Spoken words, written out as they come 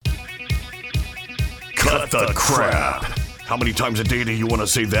Cut the crap. How many times a day do you want to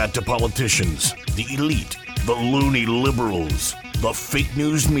say that to politicians, the elite, the loony liberals, the fake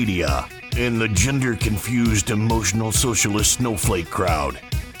news media, and the gender-confused emotional socialist snowflake crowd?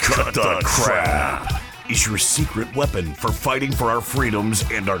 Cut the crap is your secret weapon for fighting for our freedoms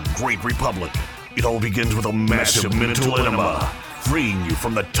and our great republic. It all begins with a massive mental enema, freeing you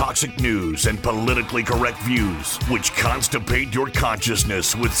from the toxic news and politically correct views, which constipate your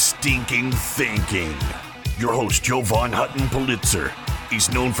consciousness with stinking thinking. Your host, Jovan Hutton Pulitzer.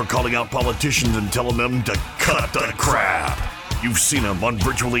 He's known for calling out politicians and telling them to cut the crap. You've seen him on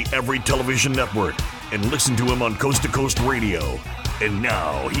virtually every television network and listened to him on Coast to Coast Radio. And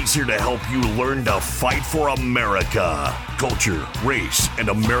now he's here to help you learn to fight for America. Culture, race, and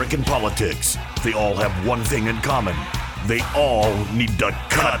American politics. They all have one thing in common. They all need to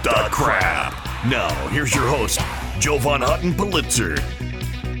cut the crap. Now, here's your host, Jovan Hutton Pulitzer.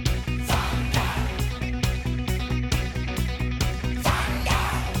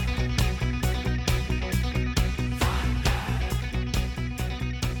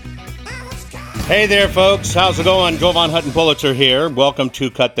 Hey there, folks. How's it going? Jovan Hutton Pulitzer here. Welcome to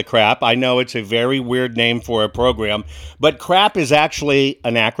Cut the Crap. I know it's a very weird name for a program, but CRAP is actually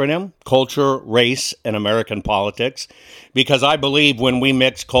an acronym, Culture, Race, and American Politics, because I believe when we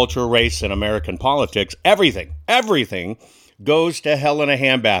mix culture, race, and American politics, everything goes to hell in a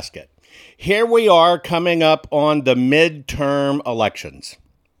handbasket. Here we are coming up on the midterm elections.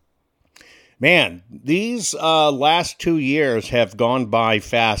 Man, these last 2 years have gone by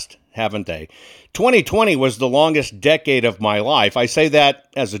fast, haven't they? 2020 was the longest decade of my life. I say that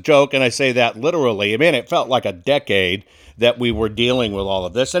as a joke, and I say that literally. I mean, it felt like a decade that we were dealing with all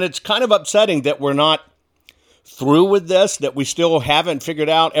of this, and it's kind of upsetting that we're not through with this, that we still haven't figured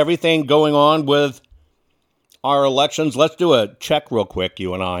out everything going on with our elections. Let's do a check real quick,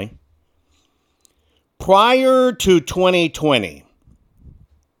 you and I. Prior to 2020,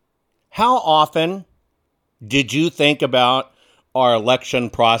 how often did you think about our election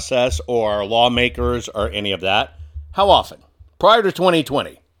process or our lawmakers or any of that? How often? Prior to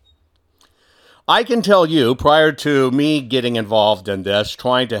 2020. I can tell you, prior to me getting involved in this,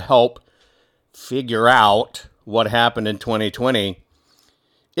 trying to help figure out what happened in 2020,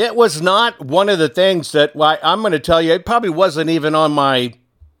 it was not one of the things that, well, I'm going to tell you, it probably wasn't even on my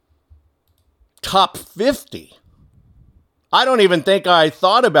top 50. I don't even think I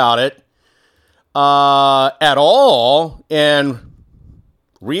thought about it at all in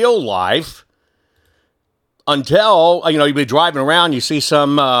real life until, you'd be driving around, you see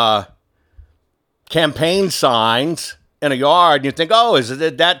some campaign signs in a yard, and you think, oh, is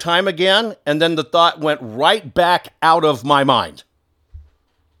it that time again? And then the thought went right back out of my mind.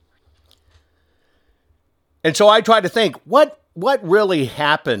 And so I tried to think, what really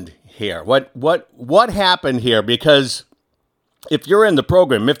happened here? What happened here? Because if you're in the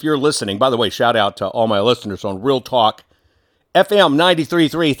program, if you're listening, by the way, shout out to all my listeners on Real Talk FM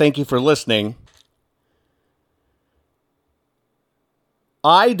 93.3. Thank you for listening.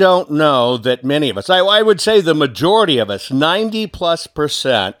 I don't know that many of us, I would say the majority of us,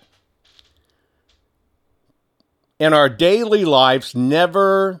 90+%, in our daily lives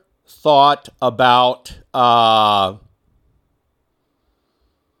never thought about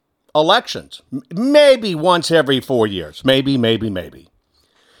elections. Maybe once every 4 years. Maybe.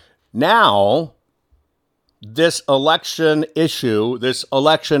 Now, this election issue, this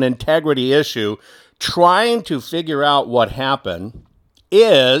election integrity issue, trying to figure out what happened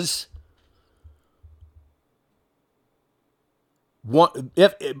is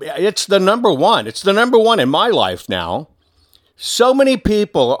it's the number one. It's the number one in my life now. So many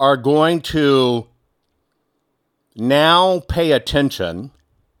people are going to now pay attention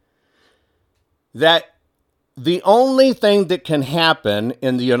that the only thing that can happen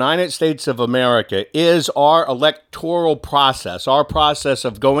in the United States of America is our electoral process, our process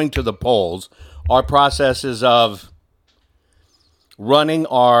of going to the polls, our processes of running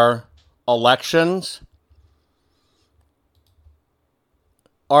our elections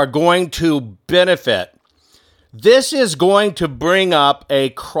are going to benefit. This is going to bring up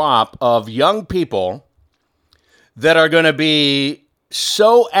a crop of young people that are going to be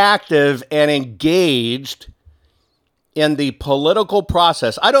so active and engaged in the political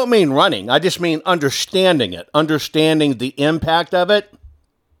process. I don't mean running. I just mean understanding it, understanding the impact of it.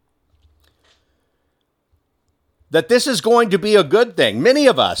 That this is going to be a good thing. Many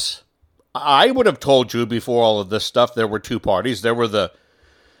of us, I would have told you before all of this stuff, there were two parties. There were the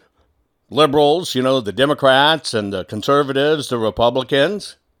liberals, the Democrats and the conservatives, the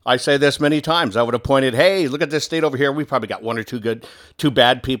Republicans. I say this many times. I would have pointed, hey, look at this state over here. We probably got one or two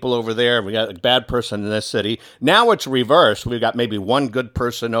bad people over there. We got a bad person in this city. Now it's reversed. We've got maybe one good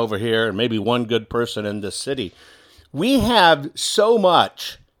person over here and maybe one good person in this city. We have so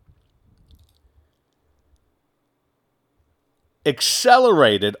much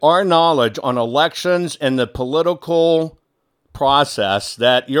accelerated our knowledge on elections and the political process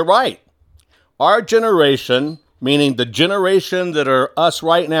that you're right. Our generation, meaning the generation that are us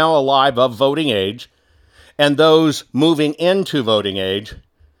right now alive of voting age, and those moving into voting age,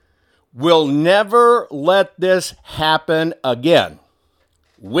 will never let this happen again.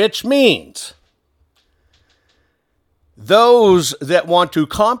 Which means those that want to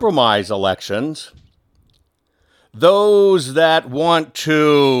compromise elections, those that want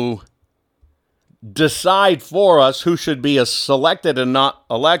to decide for us who should be selected and not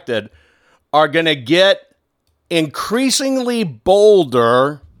elected, are going to get increasingly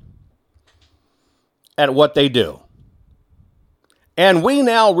bolder at what they do. And we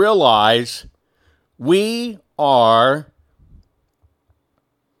now realize we are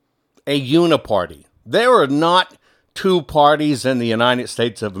a uniparty. There are not two parties in the United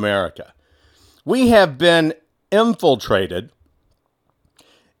States of America. We have been infiltrated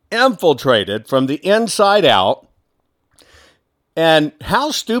from the inside out. And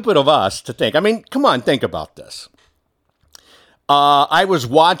how stupid of us to think. I mean, come on, think about this. I was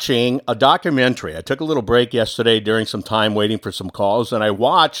watching a documentary. I took a little break yesterday during some time waiting for some calls, and I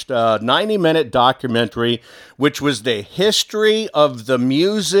watched a 90-minute documentary, which was the history of the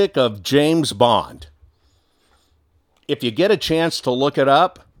music of James Bond. If you get a chance to look it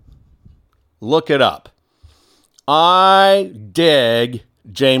up, look it up. I dig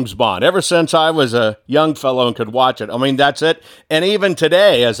James Bond. Ever since I was a young fellow and could watch it. I mean, that's it. And even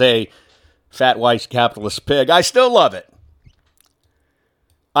today, as a fat, white, capitalist pig, I still love it.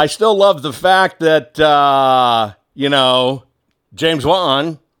 I still love the fact that, James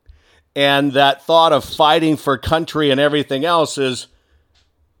Bond and that thought of fighting for country and everything else is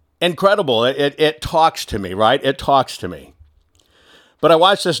incredible. It talks to me, right? It talks to me. But I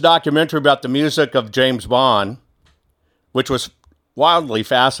watched this documentary about the music of James Bond, which was wildly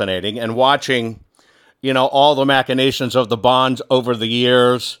fascinating, and watching, all the machinations of the Bonds over the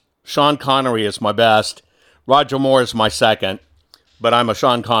years. Sean Connery is my best. Roger Moore is my second, but I'm a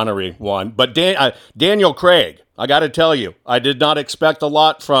Sean Connery one. But Daniel Craig, I got to tell you, I did not expect a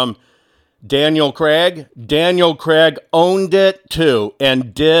lot from Daniel Craig. Daniel Craig owned it too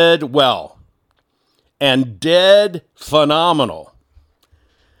and did well and did phenomenal.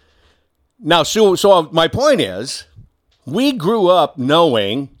 Now, so my point is, we grew up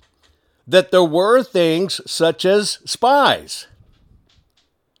knowing that there were things such as spies,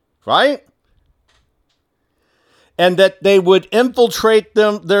 right? And that they would infiltrate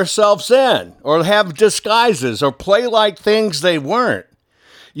themselves in, or have disguises, or play like things they weren't.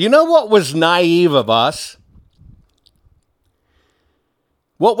 You know what was naive of us?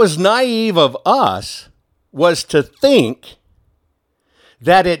 What was naive of us was to think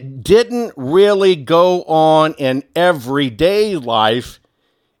that it didn't really go on in everyday life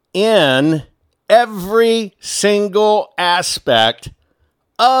in every single aspect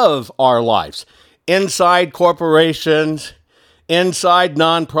of our lives. Inside corporations, inside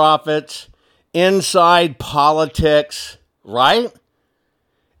nonprofits, inside politics, right?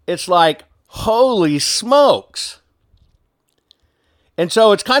 It's like, holy smokes. And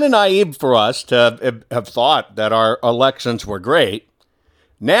so it's kind of naive for us to have thought that our elections were great.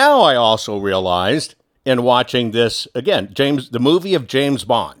 Now I also realized in watching this, again, the movie of James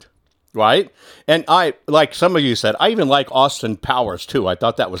Bond, right? And I, like some of you said, I even like Austin Powers too. I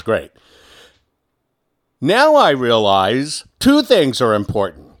thought that was great. Now I realize two things are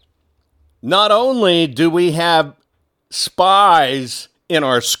important. Not only do we have spies in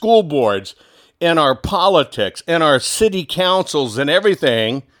our school boards, in our politics, in our city councils and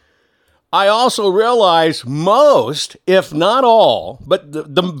everything, I also realize most, if not all, but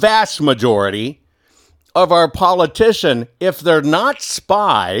the vast majority of our politicians, if they're not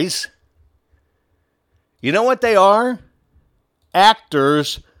spies, you know what they are?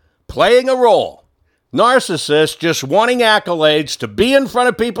 Actors playing a role. Narcissists just wanting accolades to be in front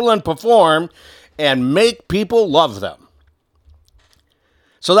of people and perform and make people love them.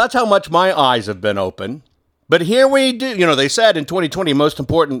 So that's how much my eyes have been open. But here we do, they said in 2020, most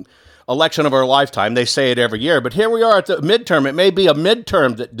important election of our lifetime. They say it every year, but here we are at the midterm. It may be a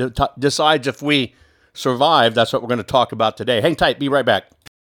midterm that decides if we survive. That's what we're going to talk about today. Hang tight. Be right back.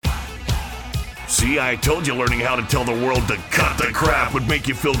 See, I told you learning how to tell the world to cut the crap would make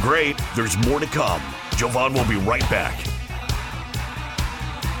you feel great. There's more to come. Jovan will be right back.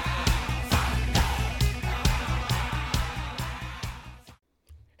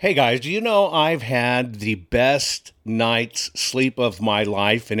 Hey guys, do you know I've had the best night's sleep of my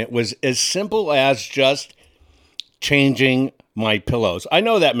life, and it was as simple as just changing my pillows. I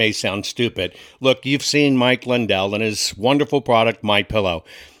know that may sound stupid. Look, you've seen Mike Lindell and his wonderful product, My Pillow.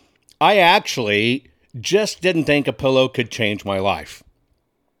 I actually just didn't think a pillow could change my life.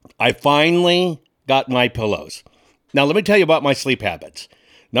 I finally got My Pillows. Now, let me tell you about my sleep habits.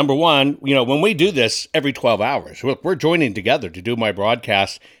 Number one, when we do this every 12 hours, look, we're joining together to do my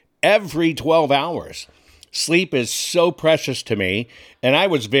broadcast every 12 hours. Sleep is so precious to me, and I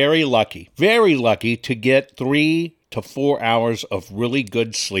was very lucky to get 3 to 4 hours of really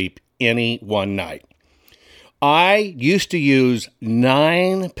good sleep any one night. I used to use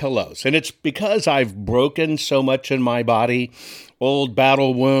 9 pillows, and it's because I've broken so much in my body, old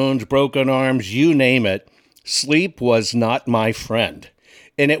battle wounds, broken arms, you name it. Sleep was not my friend.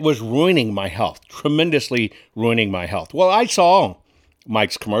 And it was ruining my health, tremendously ruining my health. Well, I saw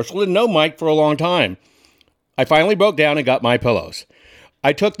Mike's commercial, didn't know Mike for a long time. I finally broke down and got My Pillows.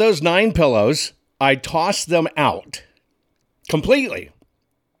 I took those 9 pillows, I tossed them out completely.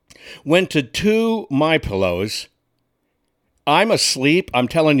 Went to 2 My Pillows. I'm asleep, I'm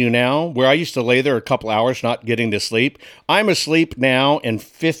telling you now, where I used to lay there a couple hours not getting to sleep. I'm asleep now in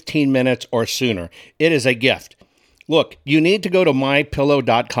 15 minutes or sooner. It is a gift. Look, you need to go to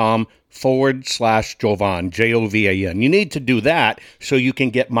mypillow.com/Jovan, Jovan. You need to do that so you can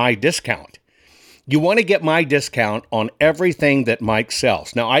get my discount. You want to get my discount on everything that Mike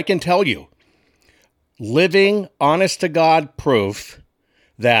sells. Now, I can tell you, living honest-to-God proof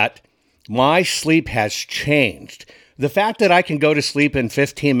that my sleep has changed. The fact that I can go to sleep in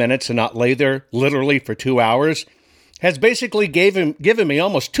 15 minutes and not lay there literally for 2 hours has basically given me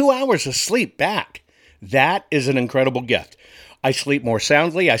almost 2 hours of sleep back. That is an incredible gift. I sleep more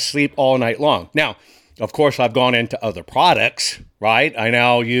soundly. I sleep all night long. Now, of course, I've gone into other products, right? I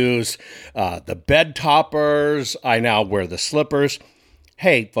now use the bed toppers. I now wear the slippers.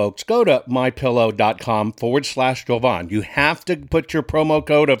 Hey, folks, go to mypillow.com/Jovan. You have to put your promo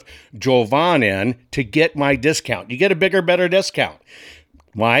code of Jovan in to get my discount. You get a bigger, better discount.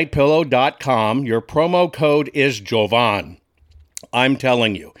 mypillow.com. Your promo code is Jovan. I'm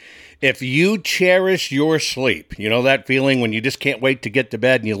telling you. If you cherish your sleep, you know that feeling when you just can't wait to get to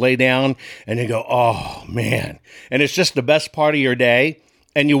bed and you lay down and you go, oh man, and it's just the best part of your day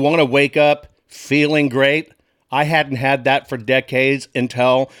and you want to wake up feeling great. I hadn't had that for decades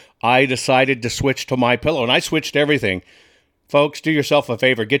until I decided to switch to My Pillow, and I switched everything. Folks, do yourself a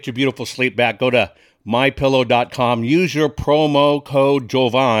favor, get your beautiful sleep back. Go to mypillow.com, use your promo code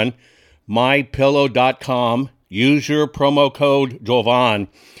Jovan, mypillow.com, use your promo code Jovan.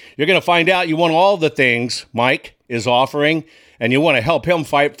 You're going to find out you want all the things Mike is offering, and you want to help him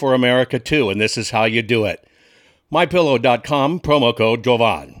fight for America too, and this is how you do it. MyPillow.com, promo code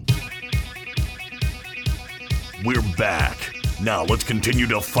Jovan. We're back. Now let's continue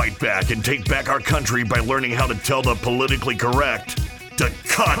to fight back and take back our country by learning how to tell the politically correct to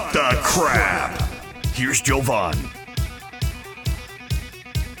cut the crap. Here's Jovan.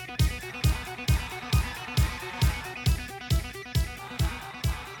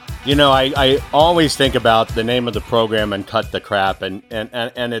 I always think about the name of the program and cut the crap, and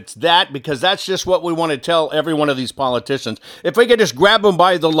it's that because that's just what we want to tell every one of these politicians. If we could just grab them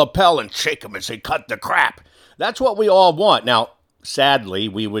by the lapel and shake them and say, cut the crap. That's what we all want. Now, sadly,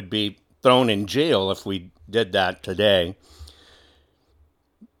 we would be thrown in jail if we did that today.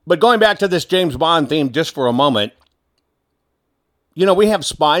 But going back to this James Bond theme just for a moment, we have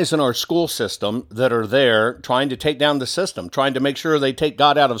spies in our school system that are there trying to take down the system, trying to make sure they take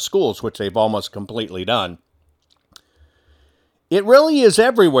God out of schools, which they've almost completely done. It really is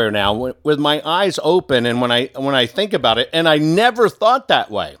everywhere now with my eyes open and when I think about it, and I never thought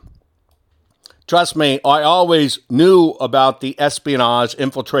that way. Trust me, I always knew about the espionage,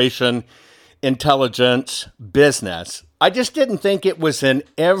 infiltration, intelligence, business. I just didn't think it was in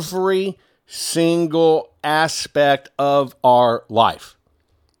every single aspect of our life.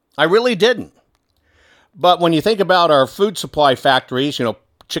 I really didn't. But when you think about our food supply factories,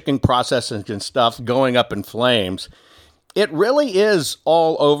 chicken processing and stuff going up in flames, it really is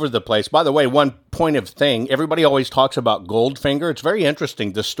all over the place. By the way, one point of thing, everybody always talks about Goldfinger. It's very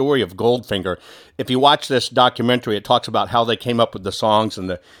interesting, the story of Goldfinger. If you watch this documentary, it talks about how they came up with the songs and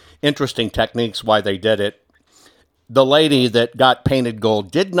the interesting techniques why they did it. The lady that got painted gold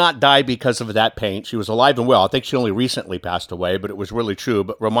did not die because of that paint. She was alive and well. I think she only recently passed away, but it was really true.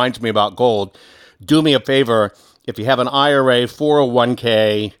 But reminds me about gold. Do me a favor, if you have an IRA,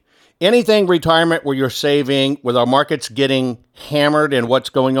 401k, Anything retirement where you're saving, with our markets getting hammered and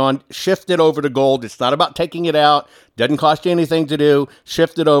what's going on, shift it over to gold. It's not about taking it out. Doesn't cost you anything to do.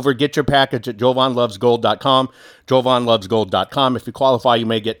 Shift it over. Get your package at jovanlovesgold.com. jovanlovesgold.com. If you qualify, you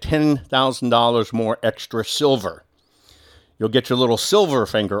may get $10,000 more extra silver. You'll get your little silver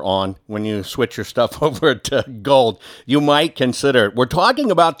finger on when you switch your stuff over to gold. You might consider it. We're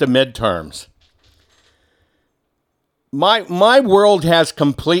talking about the midterms. My world has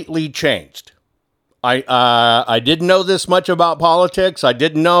completely changed. I didn't know this much about politics. I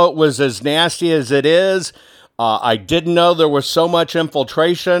didn't know it was as nasty as it is. I didn't know there was so much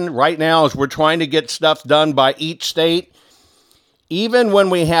infiltration. Right now, as we're trying to get stuff done by each state, even when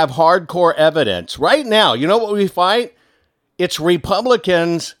we have hardcore evidence, right now, you know what we fight? It's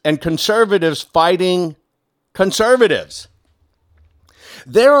Republicans and conservatives fighting conservatives.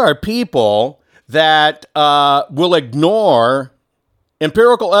 There are people that will ignore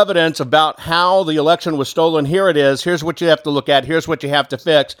empirical evidence about how the election was stolen. Here it is. Here's what you have to look at. Here's what you have to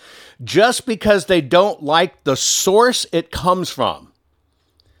fix. Just because they don't like the source it comes from.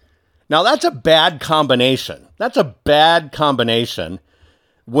 Now, that's a bad combination. That's a bad combination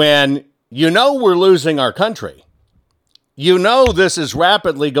when you know we're losing our country. You know this is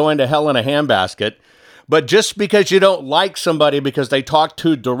rapidly going to hell in a handbasket. But just because you don't like somebody because they talk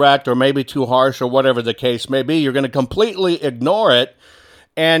too direct or maybe too harsh or whatever the case may be, you're going to completely ignore it.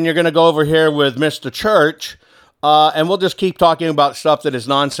 And you're going to go over here with Mr. Church. And we'll just keep talking about stuff that is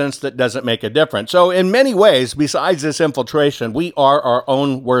nonsense that doesn't make a difference. So in many ways, besides this infiltration, we are our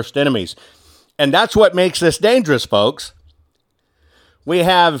own worst enemies. And that's what makes this dangerous, folks. We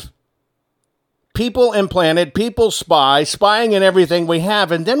have people implanted, people spying in everything we have.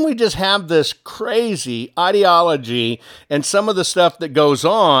 And then we just have this crazy ideology and some of the stuff that goes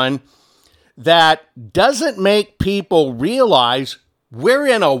on that doesn't make people realize we're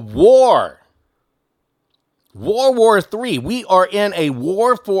in a war. World War III. We are in a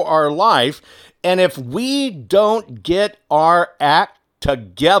war for our life. And if we don't get our act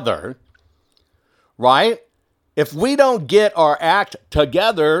together, right? If we don't get our act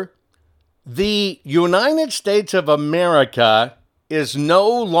together, the United States of America is no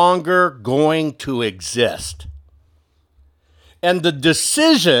longer going to exist. And the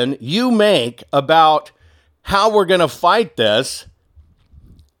decision you make about how we're going to fight this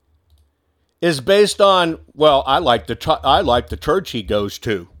is based on, well, I like the church he goes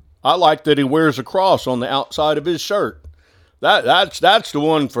to. I like that he wears a cross on the outside of his shirt. That's the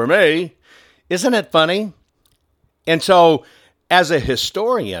one for me. Isn't it funny? And so, as a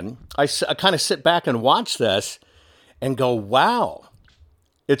historian, I kind of sit back and watch this and go, wow,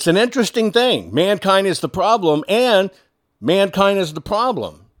 it's an interesting thing. Mankind is the problem, and mankind is the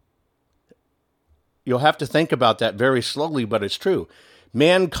problem. You'll have to think about that very slowly, but it's true.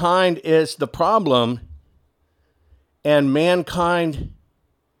 Mankind is the problem, and mankind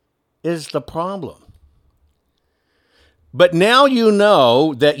is the problem. But now you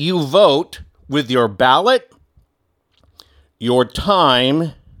know that you vote with your ballot, your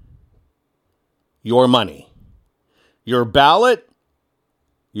time, your money. Your ballot,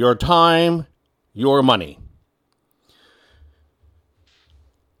 your time, your money.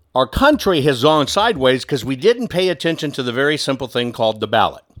 Our country has gone sideways because we didn't pay attention to the very simple thing called the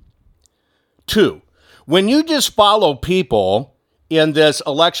ballot. 2, when you just follow people in this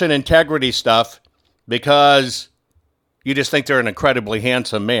election integrity stuff because you just think they're an incredibly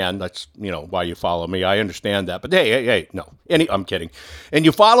handsome man. That's, why you follow me. I understand that. But hey, no. I'm kidding. And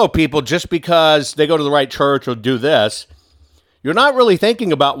you follow people just because they go to the right church or do this. You're not really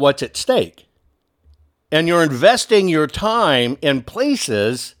thinking about what's at stake. And you're investing your time in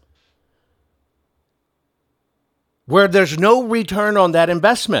places where there's no return on that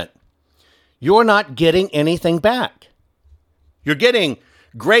investment. You're not getting anything back. You're getting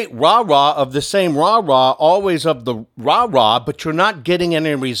great rah-rah of the same rah-rah, always of the rah-rah, but you're not getting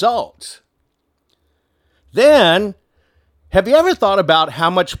any results. Then, have you ever thought about how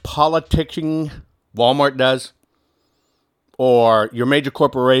much politicking Walmart does? Or your major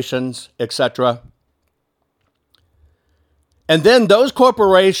corporations, etc.? And then those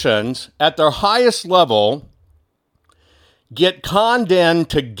corporations, at their highest level, get conned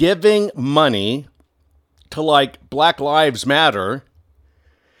into giving money to like Black Lives Matter,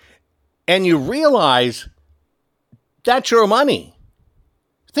 and you realize that's your money.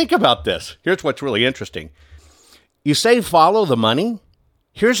 Think about this. Here's what's really interesting. You say follow the money.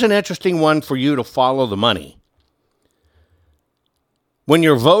 Here's an interesting one for you to follow the money. When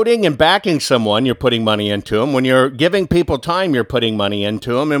you're voting and backing someone, you're putting money into them. When you're giving people time, you're putting money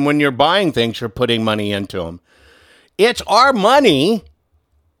into them. And when you're buying things, you're putting money into them. It's our money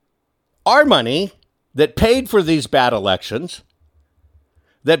our money that paid for these bad elections,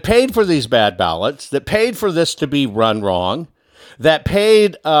 that paid for these bad ballots, that paid for this to be run wrong, that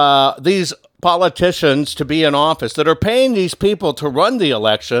paid these politicians to be in office, that are paying these people to run the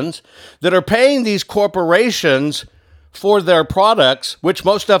elections, that are paying these corporations for their products, which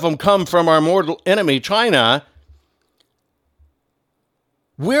most of them come from our mortal enemy, China,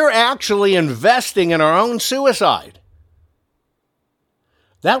 we're actually investing in our own suicide.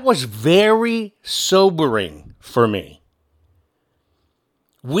 That was very sobering for me.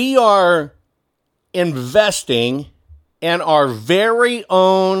 We are investing in our very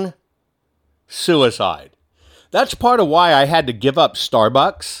own suicide. That's part of why I had to give up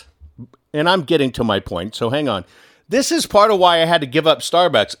Starbucks. And I'm getting to my point, so hang on. This is part of why I had to give up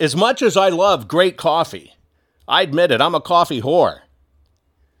Starbucks. As much as I love great coffee, I admit it, I'm a coffee whore.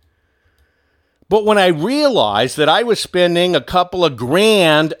 But when I realized that I was spending a couple of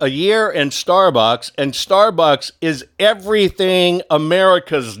grand a year in Starbucks, and Starbucks is everything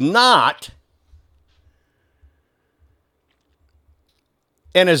America's not,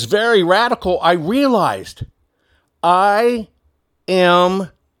 and is very radical, I realized I am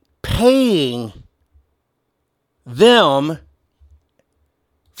paying them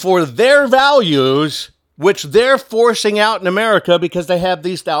for their values, which they're forcing out in America because they have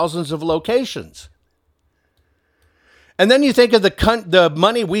these thousands of locations. And then you think of the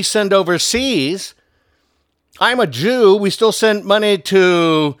money we send overseas. I'm a Jew. We still send money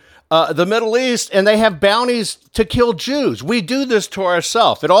to the Middle East, and they have bounties to kill Jews. We do this to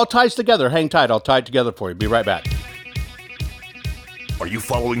ourselves. It all ties together. Hang tight. I'll tie it together for you. Be right back. Are you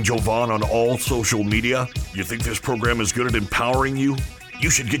following Jovan on all social media? You think this program is good at empowering you? You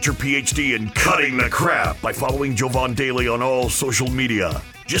should get your PhD in cutting the crap by following Jovan daily on all social media.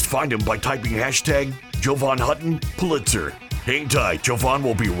 Just find him by typing hashtag Jovan Hutton Pulitzer. Hang tight, Jovan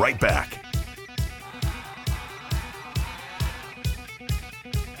will be right back.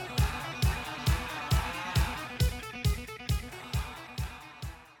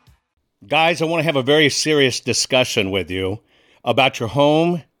 Guys, I want to have a very serious discussion with you about your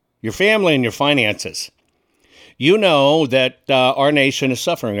home, your family, and your finances. You know that our nation is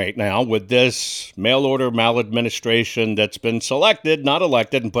suffering right now with this mail-order maladministration that's been selected, not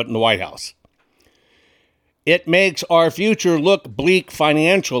elected, and put in the White House. It makes our future look bleak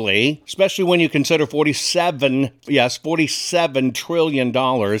financially, especially when you consider $47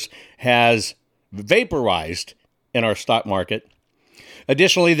 trillion has vaporized in our stock market.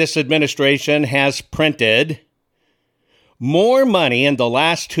 Additionally, this administration has printed more money in the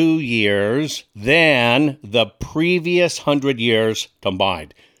last 2 years than the previous 100 years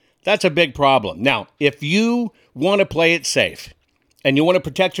combined. That's a big problem. Now, if you want to play it safe and you want to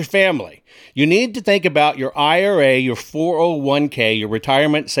protect your family, you need to think about your IRA, your 401k, your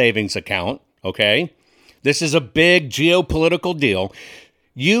retirement savings account, okay? This is a big geopolitical deal.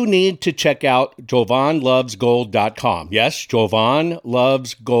 You need to check out JovanLovesGold.com. Yes,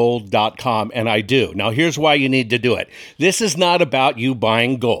 JovanLovesGold.com, and I do. Now, here's why you need to do it. This is not about you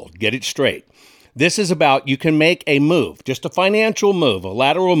buying gold. Get it straight. This is about you can make a move, just a financial move, a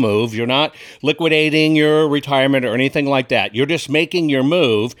lateral move. You're not liquidating your retirement or anything like that. You're just making your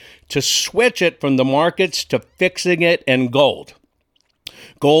move to switch it from the markets to fixing it in gold.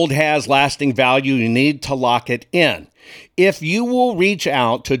 Gold has lasting value. You need to lock it in. If you will reach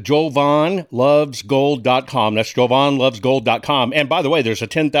out to JovanLovesGold.com, that's JovanLovesGold.com. And by the way, there's a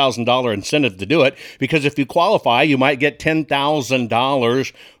 $10,000 incentive to do it, because if you qualify, you might get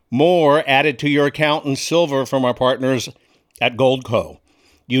 $10,000 more added to your account in silver from our partners at Goldco.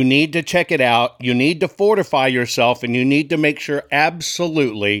 You need to check it out. You need to fortify yourself, and you need to make sure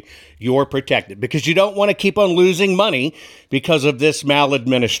absolutely you're protected, because you don't want to keep on losing money because of this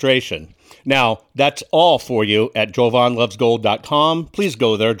maladministration. Now, that's all for you at JovanLovesGold.com. Please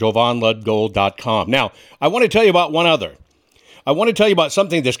go there, JovanLovesGold.com. Now, I want to tell you about one other. I want to tell you about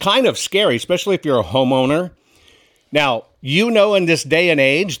something that's kind of scary, especially if you're a homeowner. Now, you know in this day and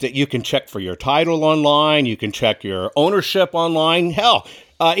age that you can check for your title online, you can check your ownership online. Hell,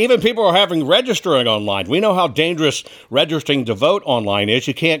 even people are having registering online. We know how dangerous registering to vote online is.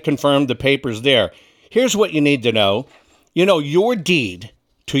 You can't confirm the papers there. Here's what you need to know. You know, your deed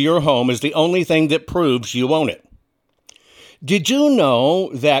to your home is the only thing that proves you own it. Did you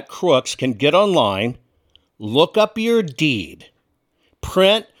know that crooks can get online, look up your deed,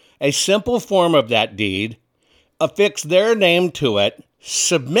 print a simple form of that deed, affix their name to it,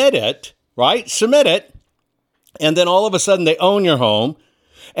 submit it, right? Submit it, and then all of a sudden they own your home,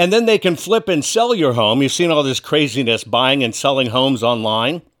 and then they can flip and sell your home. You've seen all this craziness buying and selling homes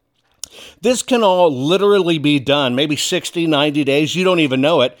online. This can all literally be done, maybe 60, 90 days, you don't even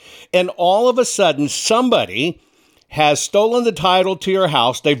know it. And all of a sudden, somebody has stolen the title to your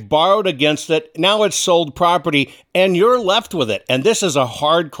house, they've borrowed against it, now it's sold property, and you're left with it. And this is a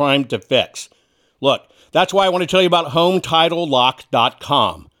hard crime to fix. Look, that's why I want to tell you about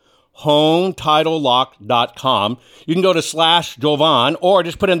HomeTitleLock.com. HomeTitleLock.com. You can go to /Jovan or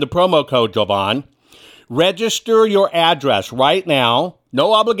just put in the promo code Jovan. Register your address right now.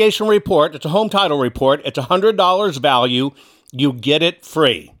 No obligation report. It's a home title report. It's $100 value. You get it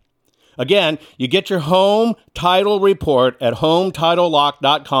free. Again, you get your home title report at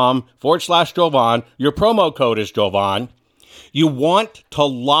HomeTitleLock.com /Jovan. Your promo code is Jovan. You want to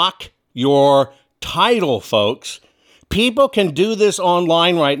lock your title, folks. People can do this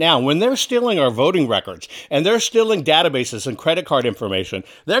online right now. When they're stealing our voting records and they're stealing databases and credit card information,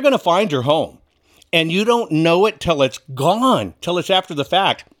 they're going to find your home. And you don't know it till it's gone, till it's after the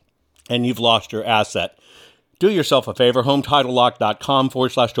fact, and you've lost your asset. Do yourself a favor, HomeTitleLock.com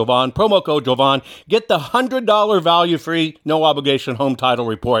 /Jovan, promo code Jovan. Get the $100 value free, no obligation home title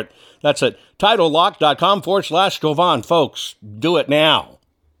report. That's it, TitleLock.com /Jovan. Folks, do it now.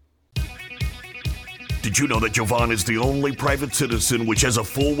 Did you know that Jovan is the only private citizen which has a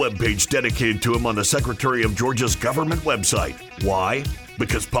full webpage dedicated to him on the Secretary of Georgia's government website? Why?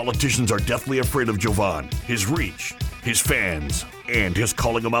 Because politicians are deathly afraid of Jovan, his reach, his fans, and his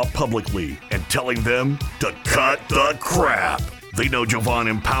calling them out publicly and telling them to cut the crap. They know Jovan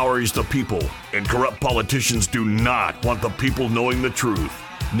empowers the people, and corrupt politicians do not want the people knowing the truth.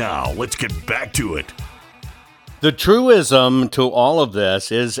 Now, let's get back to it. The truism to all of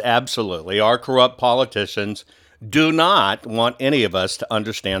this is absolutely our corrupt politicians do not want any of us to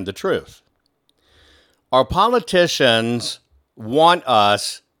understand the truth. Our politicians want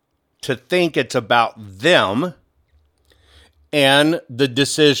us to think it's about them and the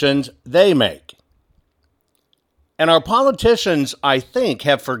decisions they make. And our politicians, I think,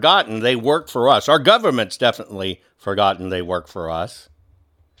 have forgotten they work for us. Our government's definitely forgotten they work for us.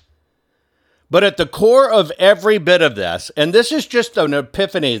 But at the core of every bit of this, and this is just an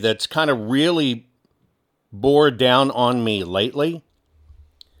epiphany that's kind of really bore down on me lately,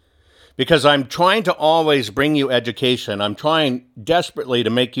 because I'm trying to always bring you education. I'm trying desperately to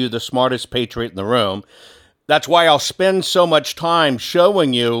make you the smartest patriot in the room. That's why I'll spend so much time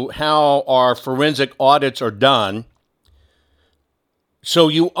showing you how our forensic audits are done, so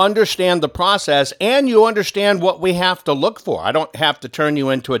you understand the process and you understand what we have to look for. I don't have to turn you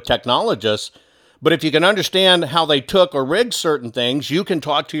into a technologist, but if you can understand how they took or rigged certain things, you can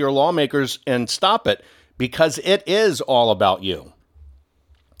talk to your lawmakers and stop it, because it is all about you.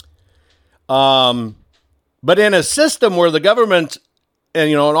 But in a system where the government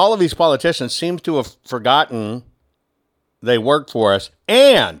and all of these politicians seem to have forgotten they work for us,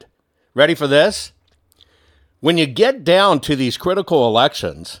 and ready for this? When you get down to these critical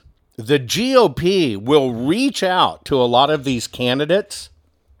elections, the GOP will reach out to a lot of these candidates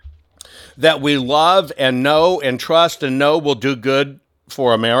that we love and know and trust and know will do good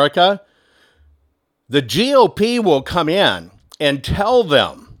for America. The GOP will come in and tell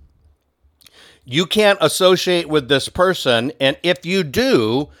them, you can't associate with this person, and if you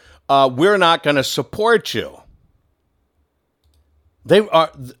do, we're not going to support you. Our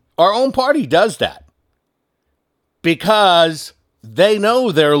own party does that, because they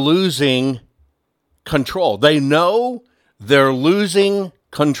know they're losing control. They know they're losing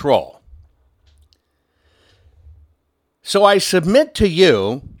control. So I submit to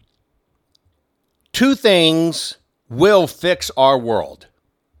you, two things will fix our world.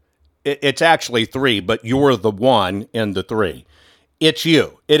 It's actually three, but you're the one in the three. It's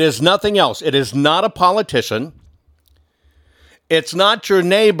you. It is nothing else. It is not a politician. It's not your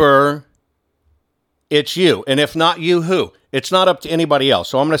neighbor. It's you. And if not you, who? It's not up to anybody else.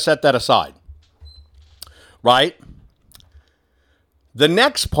 So I'm going to set that aside. Right? The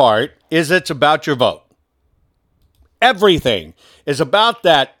next part is it's about your vote. Everything is about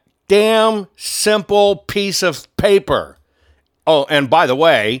that damn simple piece of paper. Oh, and by the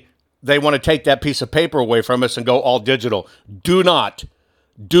way, they want to take that piece of paper away from us and go all digital. Do not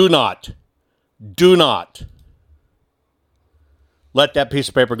let that piece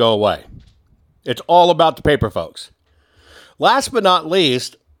of paper go away. It's all about the paper, folks. Last but not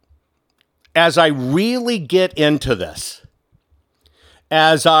least, as I really get into this,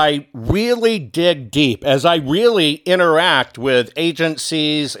 as I really dig deep, as I really interact with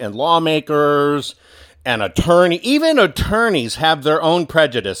agencies and lawmakers and even attorneys have their own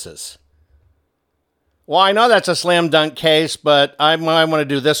prejudices. Well, I know that's a slam dunk case, but I want to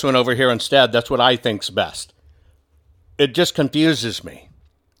do this one over here instead. That's what I think's best. It just confuses me.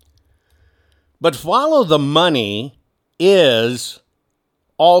 But follow the money is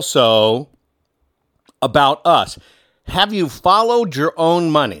also about us. Have you followed your own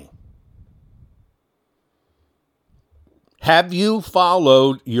money? Have you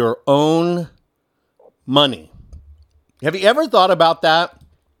followed your own money? Have you ever thought about that?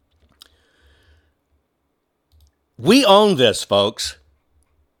 We own this, folks.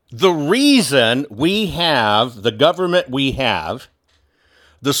 The reason we have the government we have,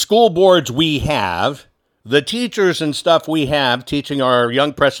 the school boards we have, the teachers and stuff we have teaching our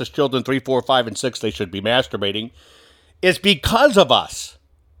young precious children 3, 4, 5, and 6 they should be masturbating is because of us,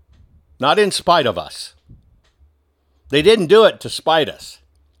 not in spite of us. They didn't do it to spite us.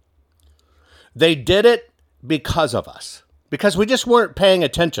 They did it because of us, because we just weren't paying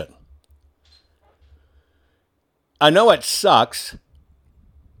attention. I know it sucks.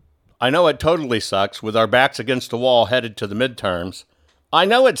 I know it totally sucks with our backs against the wall headed to the midterms. I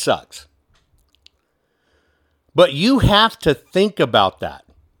know it sucks. But you have to think about that.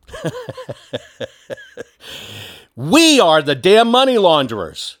 We are the damn money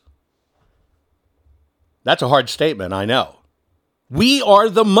launderers. That's a hard statement, I know. We are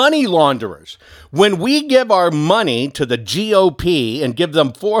the money launderers. When we give our money to the GOP and give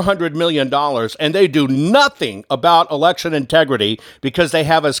them $400 million and they do nothing about election integrity because they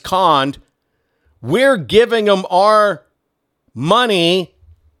have us conned, we're giving them our money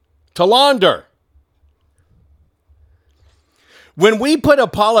to launder. When we put a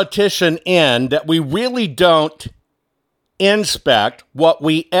politician in that we really don't inspect what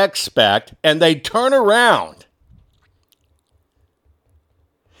we expect, and they turn around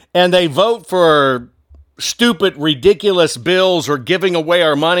and they vote for stupid, ridiculous bills or giving away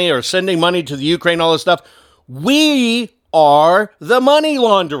our money or sending money to the Ukraine, all this stuff, we are the money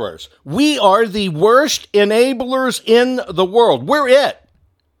launderers. We are the worst enablers in the world. We're it.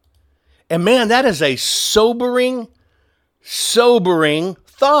 And man, that is a sobering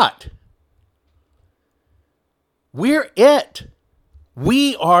thought. We're it.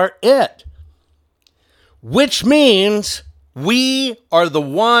 We are it. Which means we are the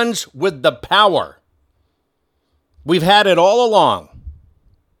ones with the power. We've had it all along.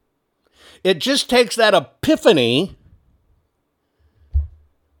 It just takes that epiphany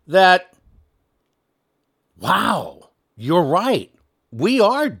that, wow, you're right. We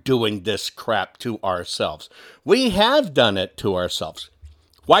are doing this crap to ourselves. We have done it to ourselves.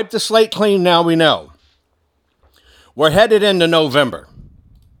 Wipe the slate clean now, we know. We're headed into November.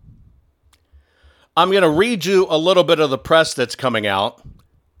 I'm going to read you a little bit of the press that's coming out.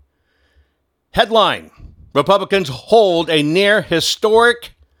 Headline: Republicans hold a near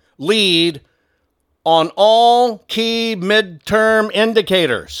historic lead on all key midterm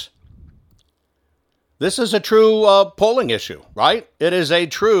indicators. This is a true polling issue, right? It is a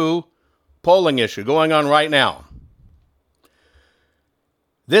true polling issue going on right now.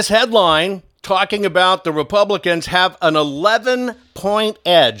 This headline talking about the Republicans have an 11-point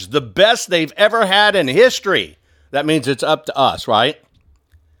edge, the best they've ever had in history. That means it's up to us, right?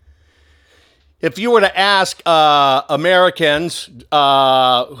 If you were to ask Americans,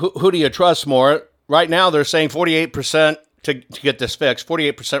 who do you trust more? Right now, they're saying 48% to get this fixed,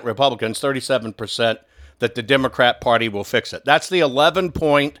 48% Republicans, 37% that the Democrat Party will fix it. That's the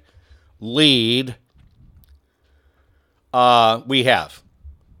 11-point lead we have.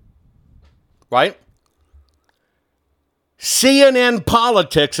 Right? CNN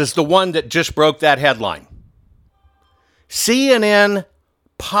Politics is the one that just broke that headline. CNN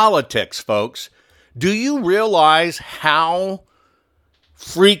Politics, folks. Do you realize how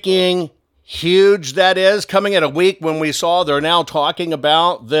freaking huge that is? Coming at a week when we saw they're now talking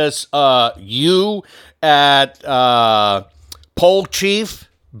about this you at poll chief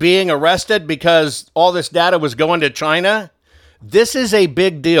being arrested because all this data was going to China. This is a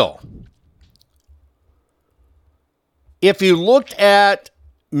big deal. If you looked at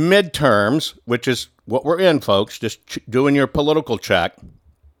midterms, which is what we're in, folks, just doing your political check,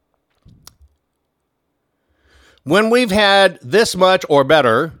 when we've had this much or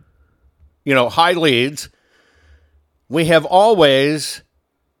better, high leads, we have always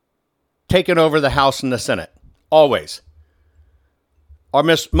taken over the House and the Senate. Always. Our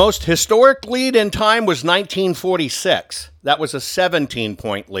most historic lead in time was 1946. That was a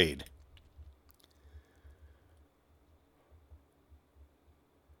 17-point lead.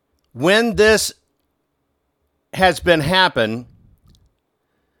 When this has been happened,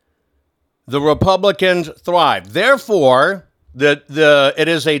 the Republicans thrive. Therefore, it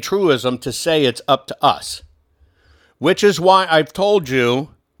is a truism to say it's up to us, which is why I've told you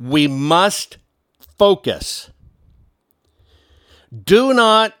we must focus. Do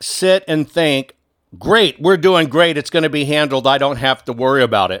not sit and think, great, we're doing great, it's going to be handled, I don't have to worry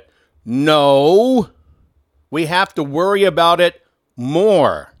about it. No, we have to worry about it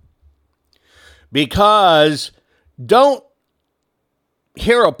more. Because don't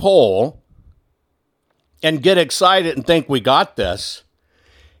hear a poll and get excited and think we got this.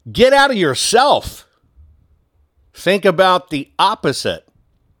 Get out of yourself. Think about the opposite.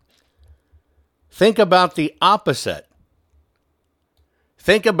 Think about the opposite.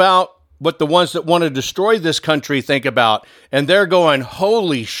 Think about what the ones that want to destroy this country think about. And they're going,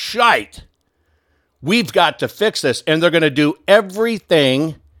 holy shite, we've got to fix this. And they're going to do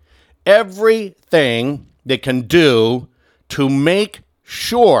everything they can do to make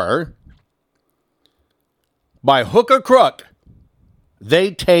sure, by hook or crook,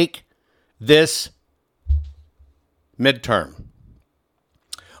 they take this midterm.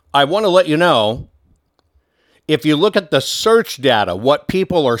 I want to let you know, if you look at the search data, what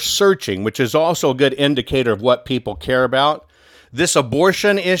people are searching, which is also a good indicator of what people care about, this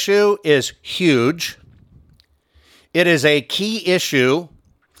abortion issue is huge. It is a key issue.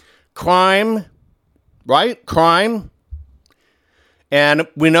 Crime, right? Crime. And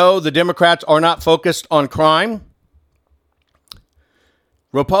we know the Democrats are not focused on crime.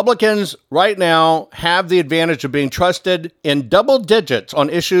 Republicans right now have the advantage of being trusted in double digits on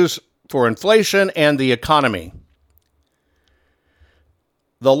issues for inflation and the economy.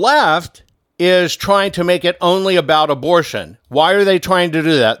 The left is trying to make it only about abortion. Why are they trying to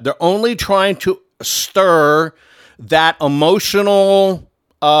do that? They're only trying to stir that emotional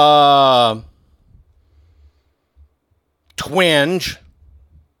twinge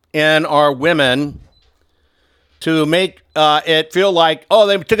in our women to make it feel like, oh,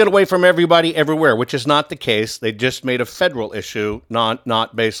 they took it away from everybody everywhere, which is not the case. They just made a federal issue, not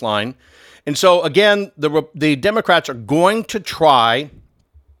baseline. And so, again, the Democrats are going to try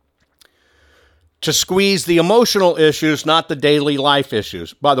to squeeze the emotional issues, not the daily life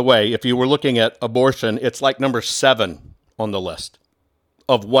issues. By the way, if you were looking at abortion, it's like number 7 on the list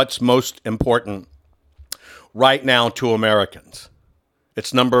of what's most important right now to Americans.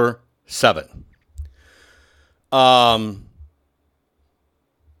 It's number 7. And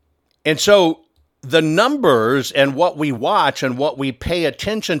so the numbers and what we watch and what we pay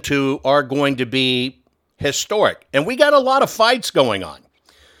attention to are going to be historic. And we got a lot of fights going on.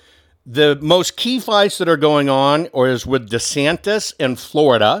 The most key fights that are going on is with DeSantis in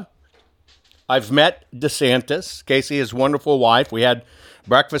Florida. I've met DeSantis, Casey, his wonderful wife. We had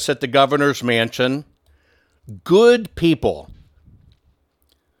breakfast at the governor's mansion. Good people.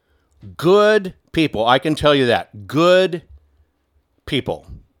 Good people. I can tell you that. Good people.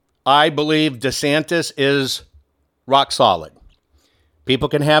 I believe DeSantis is rock solid. People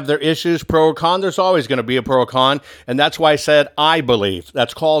can have their issues, pro or con. There's always going to be a pro or con. And that's why I said I believe.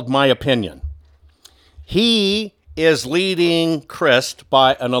 That's called my opinion. He is leading Crist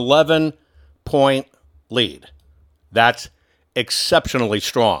by an 11-point lead. That's exceptionally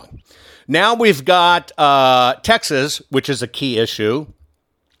strong. Now we've got Texas, which is a key issue.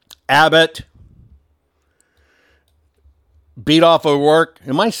 Abbott beat off O'Rourke.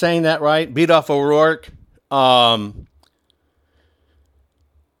 Am I saying that right? Beat off O'Rourke.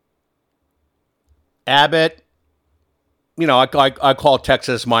 Abbott, you know, I call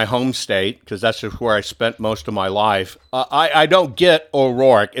Texas my home state because that's just where I spent most of my life. I don't get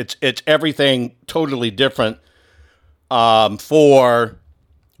O'Rourke. It's everything totally different for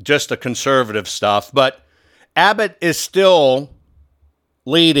just the conservative stuff. But Abbott is still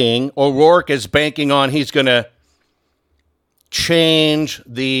leading. O'Rourke is banking on he's going to change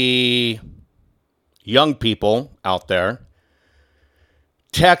the young people out there.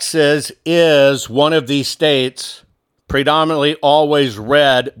 Texas is one of these states, predominantly always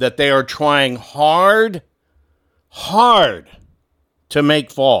red, that they are trying hard to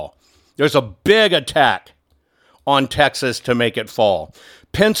make fall. There's a big attack on Texas to make it fall.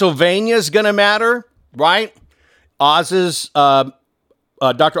 Pennsylvania is going to matter, right? Dr.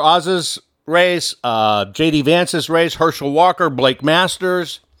 Oz's race, J.D. Vance's race, Herschel Walker, Blake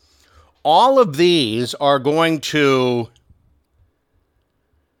Masters. All of these are going to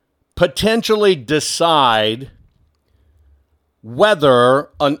potentially decide whether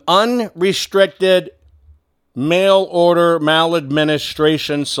an unrestricted mail order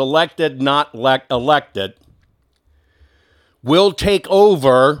maladministration, selected, not elected, will take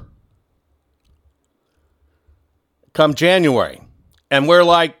over come January. And we're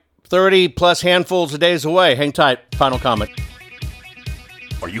like 30 plus handfuls of days away. Hang tight. Final comment.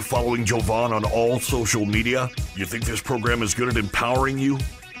 Are you following Jovan on all social media? You think this program is good at empowering you?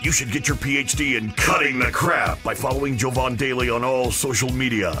 You should get your PhD in cutting the crap by following Jovan daily on all social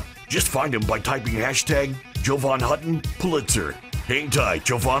media. Just find him by typing hashtag Jovan Hutton Pulitzer. Hang tight,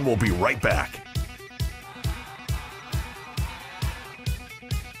 Jovan will be right back.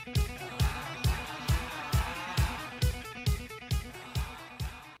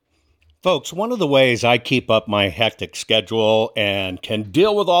 Folks, one of the ways I keep up my hectic schedule and can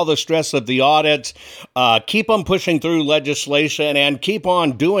deal with all the stress of the audits, keep on pushing through legislation, and keep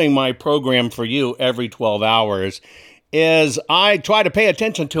on doing my program for you every 12 hours is I try to pay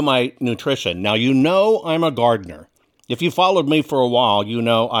attention to my nutrition. Now, you know I'm a gardener. If you followed me for a while, you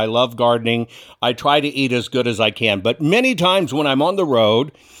know I love gardening. I try to eat as good as I can. But many times when I'm on the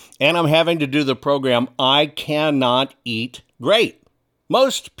road and I'm having to do the program, I cannot eat great.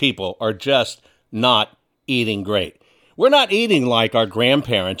 Most people are just not eating great. We're not eating like our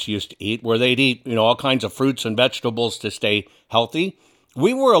grandparents used to eat, where they'd eat, all kinds of fruits and vegetables to stay healthy.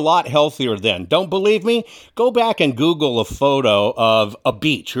 We were a lot healthier then. Don't believe me? Go back and Google a photo of a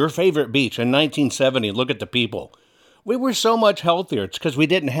beach, your favorite beach in 1970. Look at the people. We were so much healthier. It's because we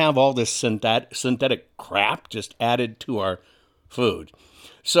didn't have all this synthetic crap just added to our food.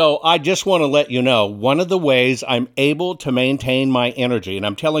 So I just want to let you know, one of the ways I'm able to maintain my energy, and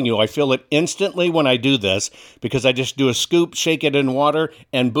I'm telling you, I feel it instantly when I do this, because I just do a scoop, shake it in water,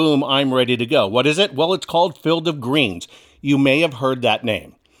 and boom, I'm ready to go. What is it? Well, it's called Field of Greens. You may have heard that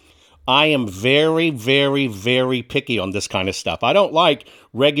name. I am very, very, very picky on this kind of stuff. I don't like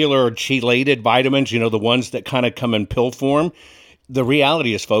regular chelated vitamins, the ones that kind of come in pill form. The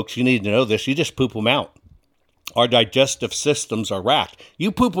reality is, folks, you need to know this, you just poop them out. Our digestive systems are racked.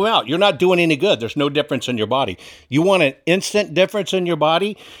 You poop them out. You're not doing any good. There's no difference in your body. You want an instant difference in your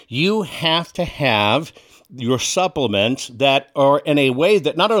body? You have to have your supplements that are in a way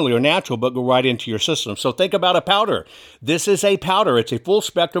that not only are natural, but go right into your system. So think about a powder. This is a powder. It's a full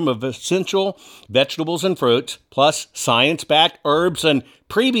spectrum of essential vegetables and fruits, plus science-backed herbs and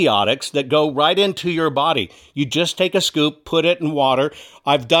prebiotics that go right into your body. You just take a scoop, put it in water.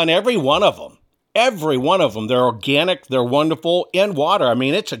 I've done every one of them. Every one of them. They're organic. They're wonderful in water. I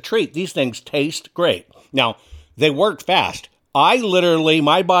mean, it's a treat. These things taste great. Now, they work fast.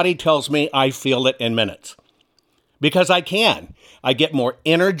 My body tells me I feel it in minutes because I can. I get more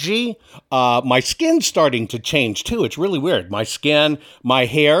energy. My skin's starting to change too. It's really weird. My skin, my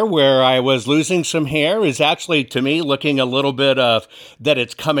hair, where I was losing some hair, is actually, to me, looking a little bit of that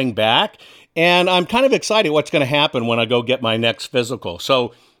it's coming back. And I'm kind of excited what's going to happen when I go get my next physical.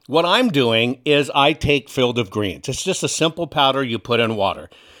 So what I'm doing is I take Field of Greens. It's just a simple powder you put in water.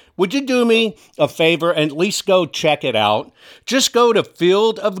 Would you do me a favor and at least go check it out? Just go to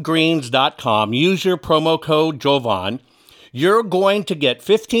fieldofgreens.com. Use your promo code Jovan. You're going to get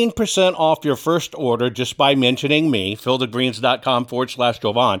 15% off your first order just by mentioning me,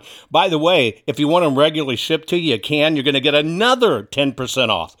 fieldofgreens.com/Jovan. By the way, if you want them regularly shipped to you, you can. You're going to get another 10%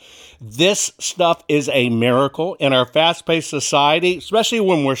 off. This stuff is a miracle in our fast-paced society, especially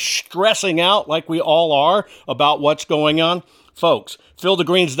when we're stressing out like we all are about what's going on. Folks,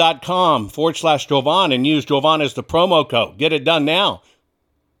 fieldofgreens.com/Jovan and use Jovan as the promo code. Get it done now.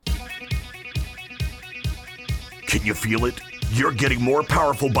 Can you feel it? You're getting more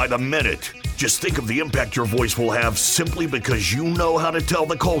powerful by the minute. Just think of the impact your voice will have simply because you know how to tell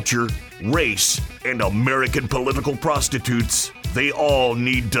the culture, race, and American political prostitutes they all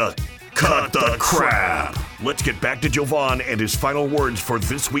need to cut the crap. Let's get back to Jovan and his final words for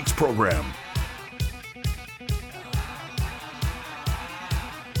this week's program.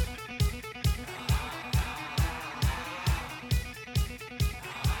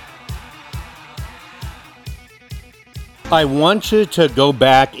 I want you to go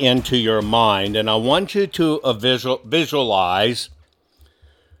back into your mind, and I want you to visualize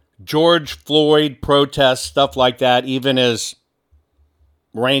George Floyd protests, stuff like that, even as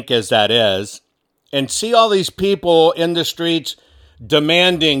rank as that is, and see all these people in the streets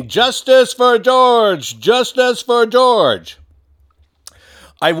demanding justice for George, justice for George.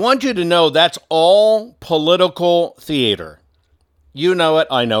 I want you to know that's all political theater. You know it,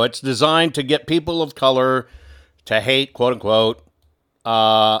 I know. It's designed to get people of color to hate, quote unquote,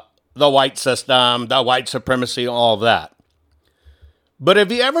 the white system, the white supremacy, all of that. But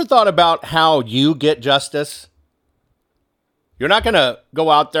have you ever thought about how you get justice? You're not going to go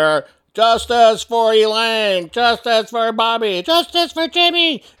out there, justice for Elaine, justice for Bobby, justice for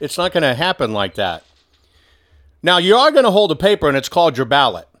Jimmy. It's not going to happen like that. Now, you are going to hold a paper, and it's called your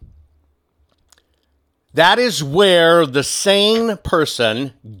ballot. That is where the sane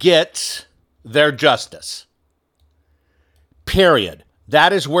person gets their justice. Period.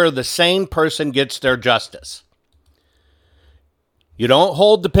 That is where the sane person gets their justice. You don't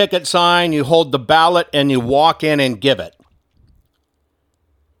hold the picket sign, you hold the ballot and you walk in and give it.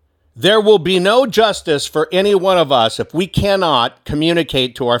 There will be no justice for any one of us if we cannot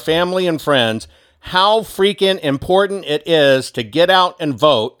communicate to our family and friends how freaking important it is to get out and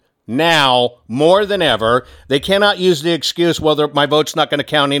vote now more than ever. They cannot use the excuse, well, my vote's not going to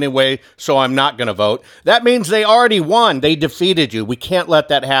count anyway, so I'm not going to vote. That means they already won. They defeated you. We can't let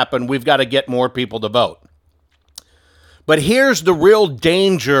that happen. We've got to get more people to vote. But here's the real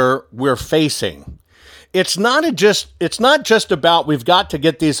danger we're facing. It's not just about we've got to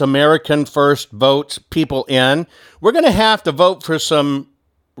get these American first votes people in. We're going to have to vote for some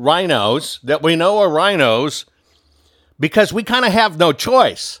rhinos that we know are rhinos because we kind of have no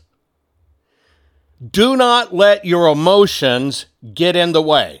choice. Do not let your emotions get in the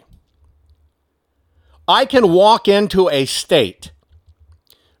way. I can walk into a state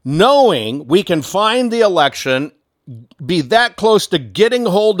knowing we can find the election, be that close to getting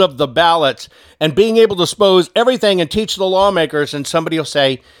hold of the ballots and being able to expose everything and teach the lawmakers, and somebody will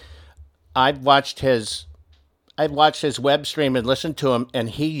say, I've watched his web stream and listened to him, and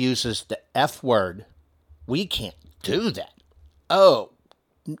he uses the F word. We can't do that. Oh,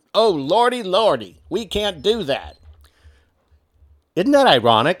 lordy, we can't do that. Isn't that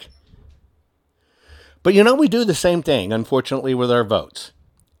ironic? But we do the same thing, unfortunately, with our votes.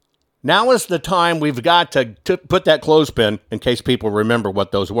 Now is the time we've got to put that clothespin, in case people remember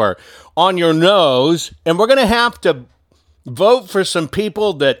what those were, on your nose, and we're going to have to vote for some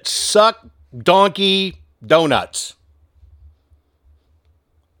people that suck donkey donuts.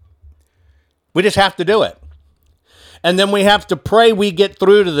 We just have to do it. And then we have to pray we get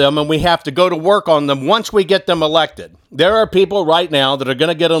through to them, and we have to go to work on them once we get them elected. There are people right now that are going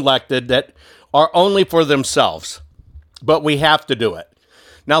to get elected that are only for themselves, but we have to do it.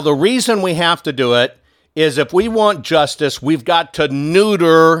 Now, the reason we have to do it is if we want justice, we've got to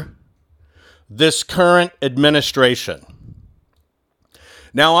neuter this current administration.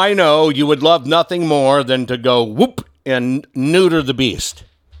 Now, I know you would love nothing more than to go whoop and neuter the beast.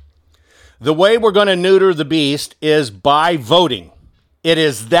 The way we're going to neuter the beast is by voting. It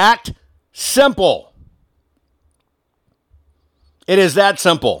is that simple. It is that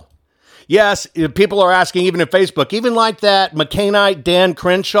simple. Yes, people are asking, even in Facebook, even like that McCainite Dan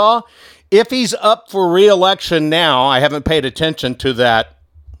Crenshaw, if he's up for re-election now, I haven't paid attention to that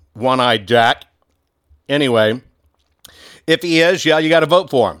one-eyed Jack. Anyway, if he is, you got to vote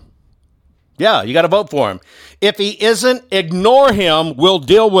for him. Yeah, you got to vote for him. If he isn't, ignore him. We'll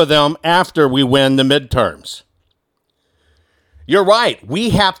deal with him after we win the midterms. You're right. We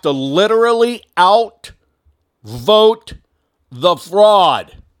have to literally outvote the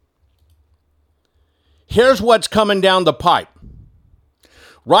fraud. Here's what's coming down the pipe.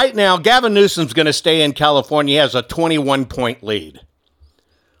 Right now, Gavin Newsom's going to stay in California. He has a 21-point lead.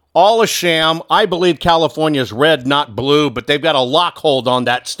 All a sham. I believe California's red, not blue, but they've got a lockhold on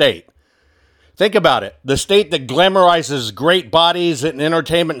that state. Think about it. The state that glamorizes great bodies and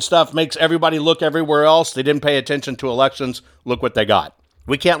entertainment and stuff makes everybody look everywhere else. They didn't pay attention to elections. Look what they got.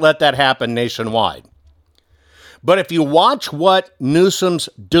 We can't let that happen nationwide. But if you watch what Newsom's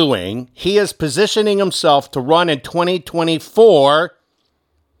doing, he is positioning himself to run in 2024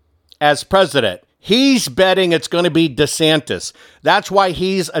 as president. He's betting it's going to be DeSantis. That's why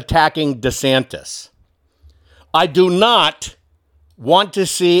he's attacking DeSantis. I do not want to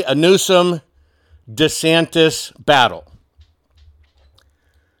see a Newsom-DeSantis battle.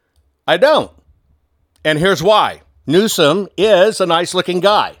 I don't. And here's why. Newsom is a nice-looking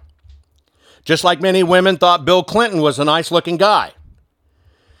guy. Just like many women thought Bill Clinton was a nice-looking guy.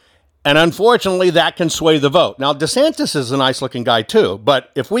 And unfortunately, that can sway the vote. Now, DeSantis is a nice-looking guy, too.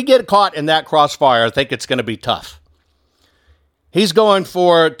 But if we get caught in that crossfire, I think it's going to be tough. He's going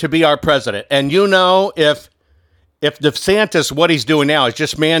to be our president. And if DeSantis, what he's doing now is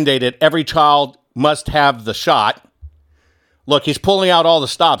just mandated every child must have the shot. Look, he's pulling out all the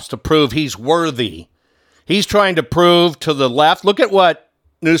stops to prove he's worthy. He's trying to prove to the left. Look at what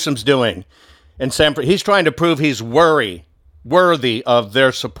Newsom's doing. And he's trying to prove he's worthy of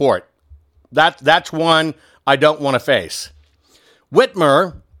their support. That's one I don't want to face.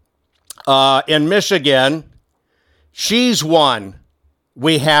 Whitmer in Michigan, she's one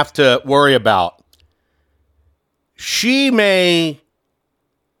we have to worry about. She may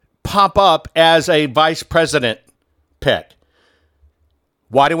pop up as a vice president pick.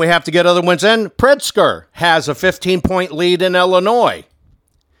 Why do we have to get other ones in? Pritzker has a 15-point lead in Illinois.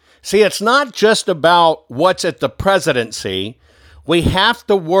 See, it's not just about what's at the presidency. We have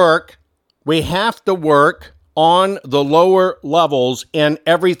to work on the lower levels in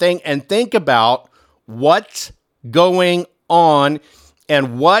everything and think about what's going on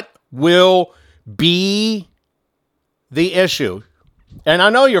and what will be the issue. And I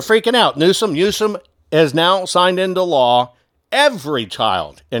know you're freaking out. Newsom has now signed into law every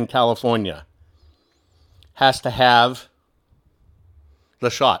child in California has to have the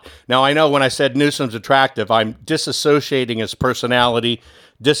shot. Now, I know when I said Newsom's attractive, I'm disassociating his personality,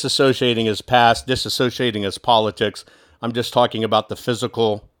 disassociating his past, disassociating his politics. I'm just talking about the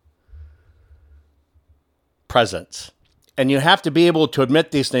physical presence. And you have to be able to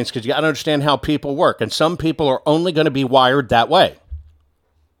admit these things because you got to understand how people work. And some people are only going to be wired that way.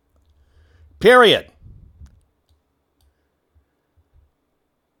 Period.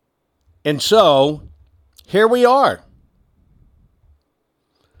 And so, here we are.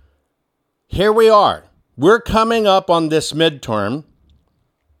 Here we are. We're coming up on this midterm.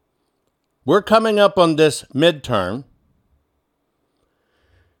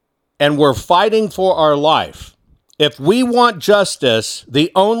 And we're fighting for our life. If we want justice,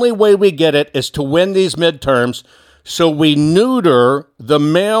 the only way we get it is to win these midterms so we neuter the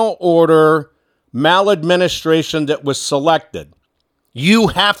mail order maladministration that was selected. You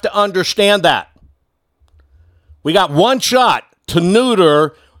have to understand that. We got one shot to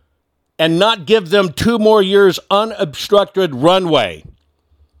neuter and not give them 2 more years unobstructed runway.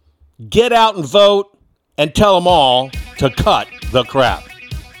 Get out and vote and tell them all to cut the crap.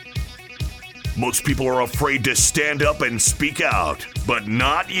 Most people are afraid to stand up and speak out, but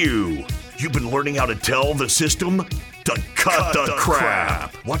not you. You've been learning how to tell the system to cut the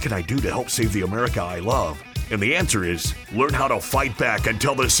crap. What can I do to help save the America I love? And the answer is learn how to fight back and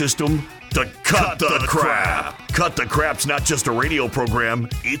tell the system to cut the crap. Cut the Crap's not just a radio program,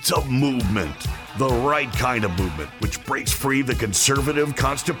 it's a movement. The right kind of movement, which breaks free the conservative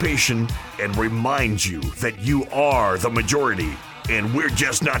constipation and reminds you that you are the majority. And we're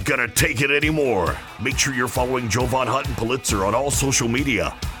just not gonna take it anymore. Make sure you're following Jovan Hutton Pulitzer on all social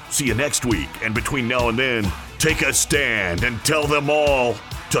media. See you next week, and between now and then, take a stand and tell them all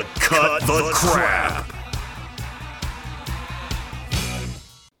to cut the crap.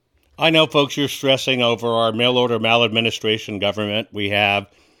 I know, folks, you're stressing over our mail order maladministration government. We have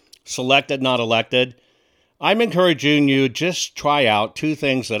selected, not elected. I'm encouraging you just try out 2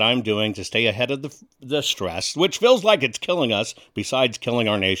 things that I'm doing to stay ahead of the stress, which feels like it's killing us, besides killing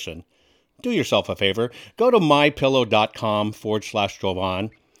our nation. Do yourself a favor. Go to mypillow.com/Jovan.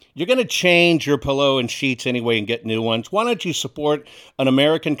 You're going to change your pillow and sheets anyway and get new ones. Why don't you support an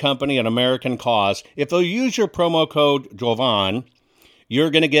American company, an American cause? If they'll use your promo code Jovan, you're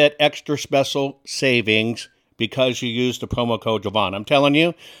going to get extra special savings because you used the promo code Jovan. I'm telling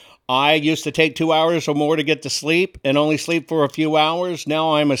you, I used to take 2 hours or more to get to sleep and only sleep for a few hours.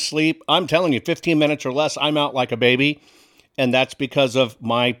 Now I'm asleep. I'm telling you, 15 minutes or less, I'm out like a baby. And that's because of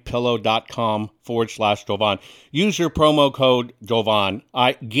mypillow.com/Jovan. Use your promo code Jovan.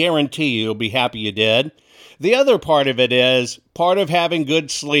 I guarantee you'll be happy you did. The other part of it is, part of having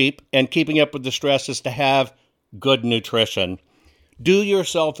good sleep and keeping up with the stress is to have good nutrition. Do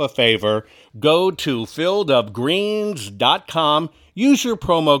yourself a favor. Go to fieldofgreens.com. Use your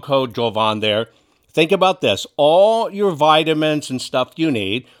promo code Jovan there. Think about this. All your vitamins and stuff you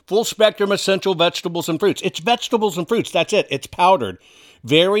need, full spectrum essential vegetables and fruits. It's vegetables and fruits. That's it. It's powdered.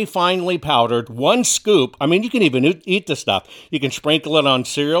 Very finely powdered. 1 scoop. I mean, you can even eat the stuff. You can sprinkle it on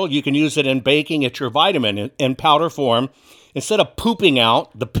cereal. You can use it in baking. It's your vitamin in powder form. Instead of pooping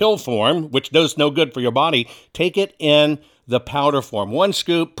out the pill form, which does no good for your body, take it in the powder form. 1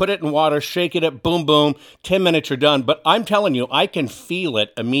 scoop, put it in water, shake it, boom, boom, 10 minutes, you're done. But I'm telling you, I can feel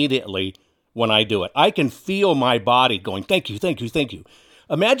it immediately when I do it. I can feel my body going, thank you, thank you, thank you.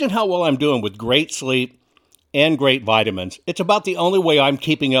 Imagine how well I'm doing with great sleep and great vitamins. It's about the only way I'm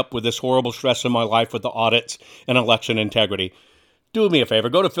keeping up with this horrible stress in my life with the audits and election integrity. Do me a favor.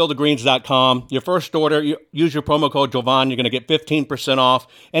 Go to fieldofgreens.com. Your first order, use your promo code Jovan. You're going to get 15% off.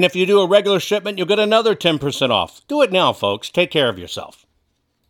 And if you do a regular shipment, you'll get another 10% off. Do it now, folks. Take care of yourself.